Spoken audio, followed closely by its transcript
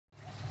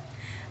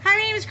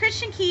name is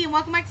Christian Key, and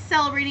welcome back to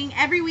celebrating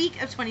every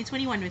week of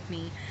 2021 with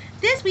me.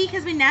 This week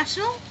has been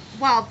National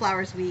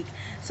Wildflowers Week,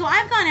 so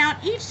I've gone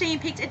out each day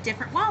and picked a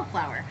different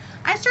wildflower.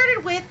 I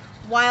started with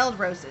wild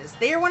roses.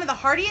 They are one of the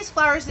hardiest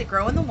flowers that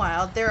grow in the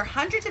wild. There are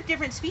hundreds of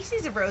different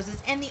species of roses,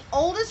 and the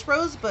oldest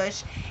rose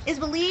bush is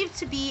believed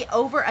to be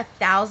over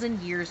 1,000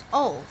 years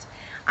old.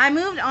 I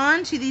moved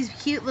on to these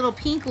cute little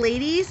pink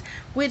ladies,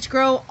 which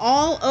grow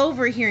all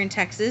over here in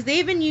Texas.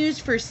 They've been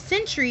used for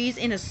centuries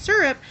in a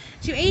syrup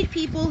to aid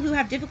people who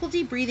have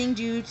difficulty breathing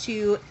due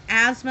to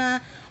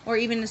asthma or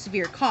even a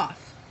severe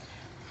cough.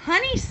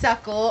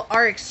 Honeysuckle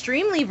are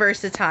extremely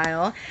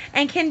versatile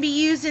and can be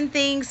used in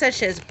things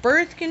such as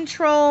birth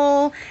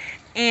control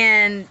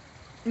and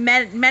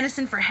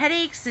medicine for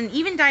headaches and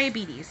even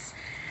diabetes.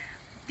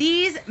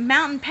 These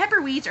mountain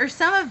pepperweeds are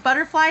some of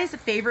butterflies'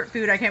 favorite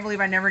food. I can't believe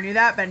I never knew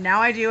that, but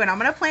now I do, and I'm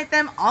going to plant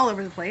them all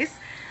over the place.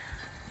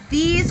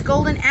 These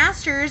golden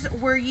asters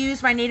were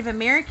used by Native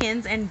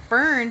Americans and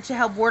burned to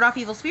help ward off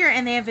evil spirit,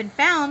 and they have been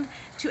found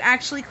to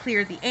actually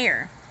clear the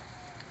air.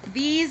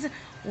 These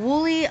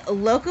woolly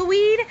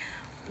locoweed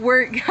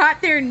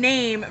got their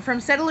name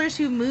from settlers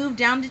who moved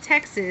down to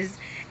Texas,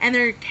 and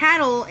their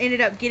cattle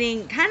ended up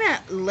getting kind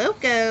of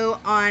loco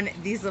on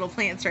these little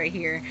plants right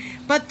here.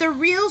 But the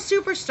real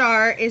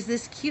superstar is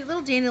this cute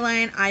little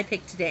dandelion I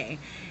picked today.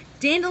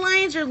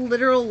 Dandelions are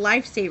literal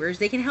lifesavers.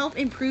 They can help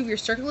improve your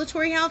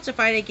circulatory health to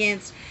fight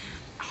against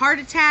heart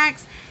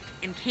attacks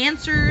and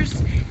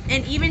cancers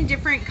and even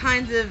different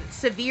kinds of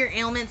severe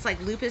ailments like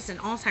lupus and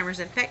Alzheimer's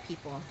that affect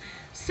people.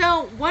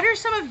 So what are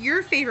some of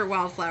your favorite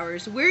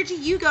wildflowers? Where do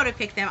you go to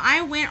pick them?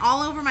 I went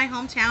all over my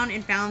hometown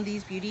and found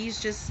these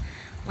beauties just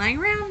lying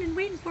around and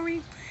waiting for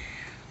me.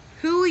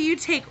 Who will you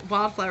take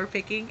wildflower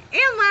picking?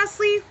 And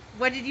lastly,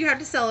 what did you have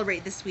to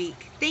celebrate this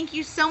week? Thank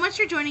you so much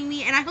for joining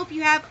me, and I hope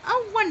you have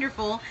a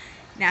wonderful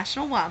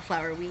National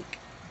Wildflower Week.